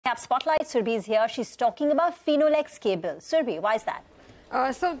Midcap Spotlight. Surabhi is here. She's talking about Finolex Cables. Surabhi, why is that?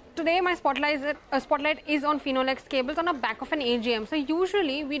 So today my spotlight is on Finolex Cables on the back of an AGM. So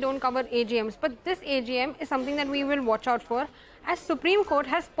usually we don't cover AGMs, but this AGM is something that we will watch out for, as Supreme Court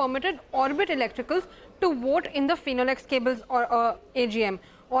has permitted Orbit Electricals to vote in the Finolex Cables or AGM.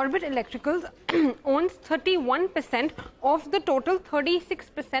 Orbit Electricals owns 31% of the total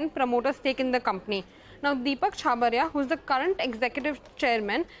 36% promoter stake in the company. Now, Deepak Chhabaria, who is the current executive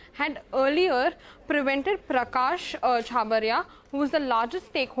chairman, had earlier prevented Prakash Chhabaria, who is the largest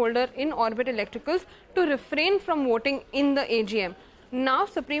stakeholder in Orbit Electricals, to refrain from voting in the AGM. Now,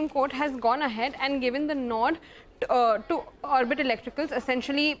 Supreme Court has gone ahead and given the nod to Orbit Electricals,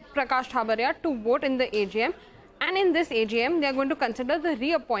 essentially Prakash Chhabaria, to vote in the AGM. And in this AGM, they are going to consider the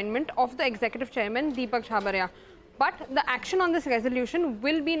reappointment of the executive chairman, Deepak Chhabaria. But the action on this resolution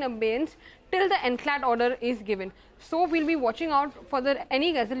will be in abeyance till the NCLAT order is given. So we'll be watching out for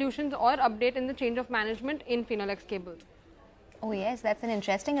any resolutions or update in the change of management in Finolex Cables. Oh yes, that's an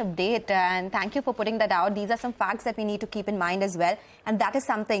interesting update, and thank you for putting that out. These are some facts that we need to keep in mind as well, and that is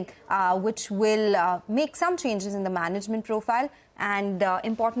something which will make some changes in the management profile, and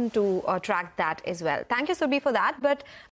important to track that as well. Thank you, Surabhi, for that. But